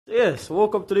Yes,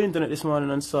 woke up to the internet this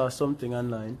morning and saw something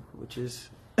online, which is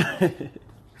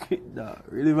nah,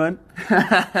 really, man.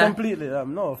 Completely,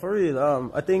 no, for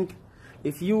real. I think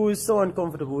if you is so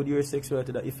uncomfortable with your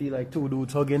sexuality that you feel like two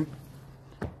dudes hugging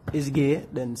is gay,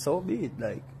 then so be it.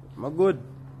 Like, I'm good.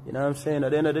 You know what I'm saying?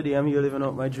 At the end of the day, I'm here living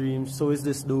out my dreams. So is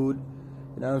this dude.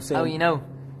 You know what I'm saying? How you know?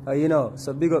 How you know?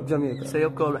 So big up Jamaica. Say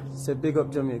up Galway. Say big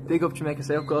up Jamaica. Big up Jamaica,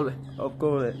 say up Galway. Up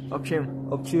Galway. Up Tune.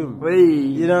 Up Tune. Wee.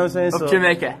 You know what I'm saying? Up So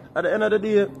Jamaica. at the end of the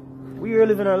day, we are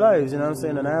living our lives, you know what I'm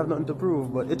saying? And I have nothing to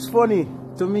prove. But it's funny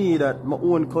to me that my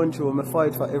own country, where I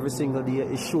fight for every single day,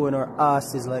 is showing our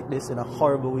asses like this in a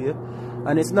horrible way.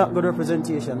 And it's not good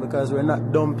representation because we're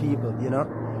not dumb people, you know?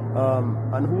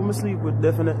 And who I sleep with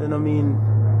definitely, I mean,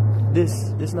 this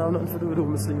now have nothing to do with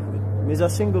who I sleep with. Me's a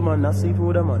single man, not sleeping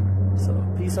with a man. So,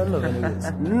 peace and love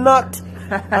anyways. Not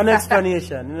an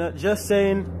explanation, you know, just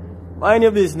saying, mind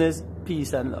your business,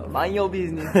 peace and love. Mind your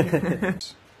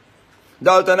business.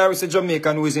 Dalton Harris, a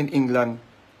Jamaican who is in England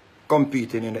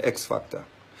competing in the X Factor.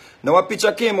 Now a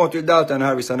picture came out with Dalton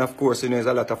Harris and of course, you know, there's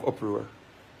a lot of uproar.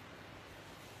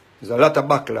 There's a lot of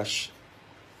backlash.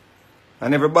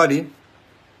 And everybody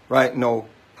right now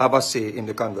have a say in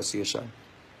the conversation.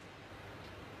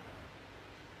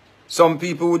 Some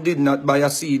people who did not buy a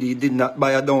CD, did not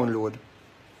buy a download,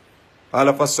 all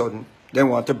of a sudden, they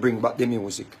want to bring back the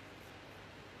music.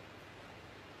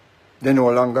 They're no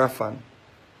longer a fan.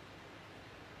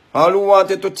 All who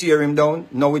wanted to tear him down,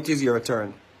 now it is your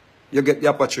turn. You get the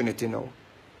opportunity now.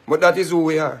 But that is who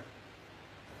we are.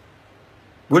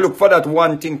 We look for that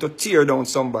one thing to tear down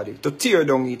somebody, to tear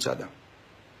down each other.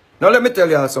 Now let me tell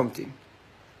you all something.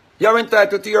 You're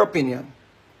entitled to your opinion.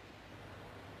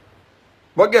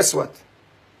 But guess what?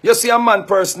 You see a man's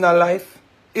personal life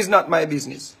is not my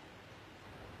business.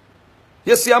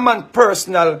 You see a man's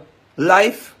personal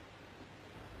life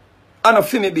and a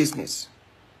family business.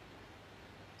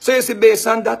 So you see, based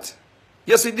on that,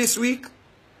 you see this week,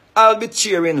 I'll be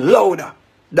cheering louder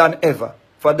than ever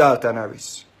for Dalton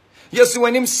Harris. You see,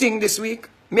 when him sing this week,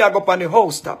 me I go up on the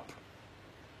house top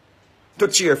to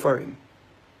cheer for him.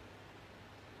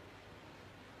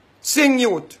 Sing,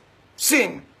 youth.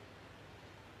 Sing.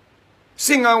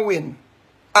 Sing and win.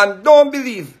 And don't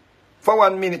believe for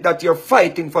 1 minute that you're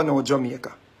fighting for no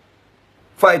Jamaica.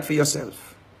 Fight for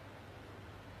yourself.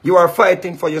 You are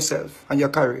fighting for yourself and your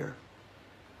career.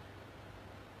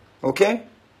 Okay?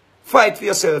 Fight for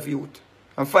yourself, youth.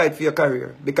 And fight for your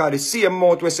career. Because the same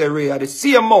mouth we say Ray, the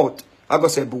same mouth I go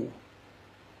say boo.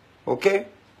 Okay?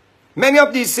 Many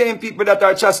of these same people that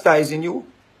are chastising you,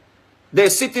 they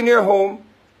sit in your home,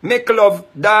 make love,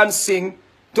 dance, sing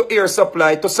to Air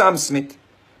Supply, to Sam Smith.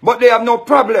 But they have no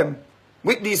problem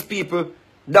with these people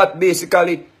that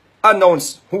basically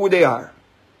announce who they are.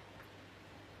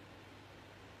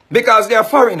 Because they are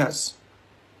foreigners.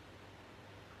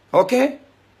 Okay?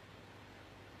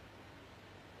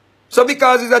 So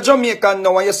because he's a Jamaican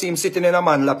now and you see him sitting in a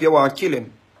man lap, you want to kill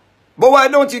him. But why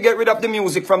don't you get rid of the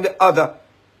music from the other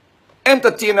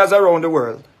entertainers around the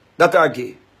world that are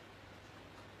gay?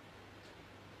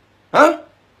 Huh?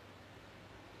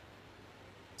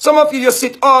 Some of you just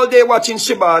sit all day watching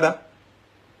Shibada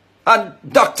and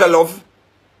Dr. Love,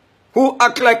 who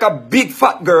act like a big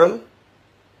fat girl.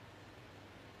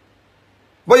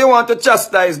 But you want to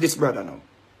chastise this brother now.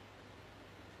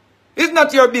 It's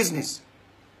not your business.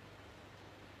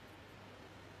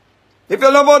 If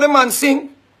you love how the man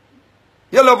sing,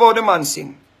 you love how the man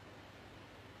sing.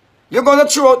 You're going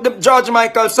to throw out the George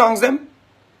Michael songs them?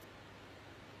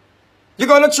 You're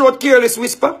going to throw out Careless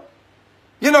Whisper?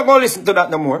 You're not going to listen to that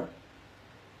no more.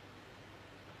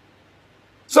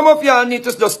 Some of y'all need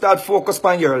to just start focus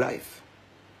on your life.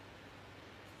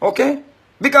 Okay?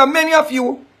 Because many of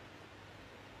you,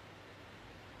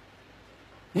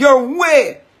 you're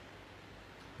way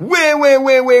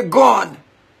gone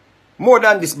more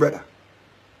than this brother.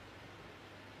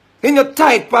 In your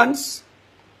tight pants,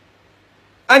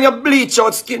 and your bleach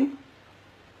out skin,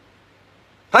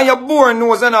 and your bore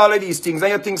nose and all of these things,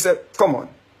 and you think, say, come on.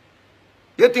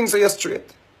 You think so you're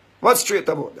straight. What's straight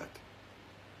about that?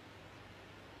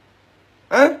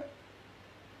 Eh?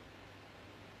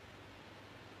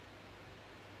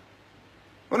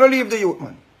 I'm going to leave the youth,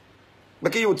 man.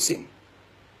 Make the youth sing.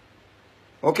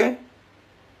 Okay?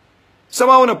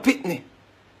 Someone want to pit me.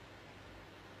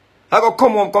 I go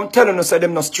come home, come telling us that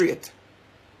them not straight.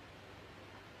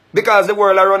 Because the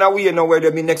world are run away now where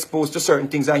they've been exposed to certain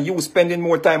things and you spending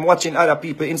more time watching other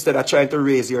people instead of trying to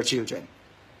raise your children.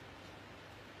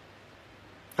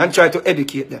 And try to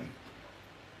educate them.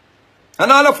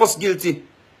 And all of us guilty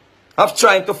of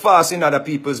trying to fast in other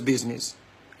people's business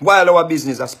while our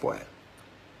business is spoiled.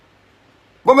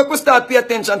 But we could start pay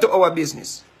attention to our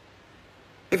business.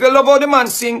 If you love how the man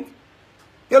sing,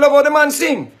 you love how the man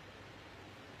sing.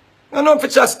 You don't for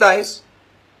chastise.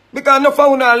 Because no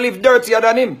found I live dirtier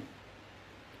than him.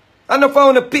 And no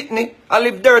found a pitney I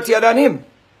live dirtier than him.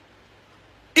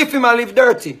 If him I live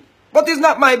dirty. But it's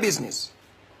not my business.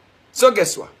 So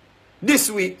guess what? This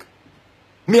week,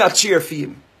 me a cheer for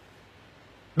him.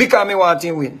 Because me want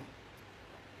him win.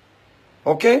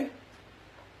 Okay?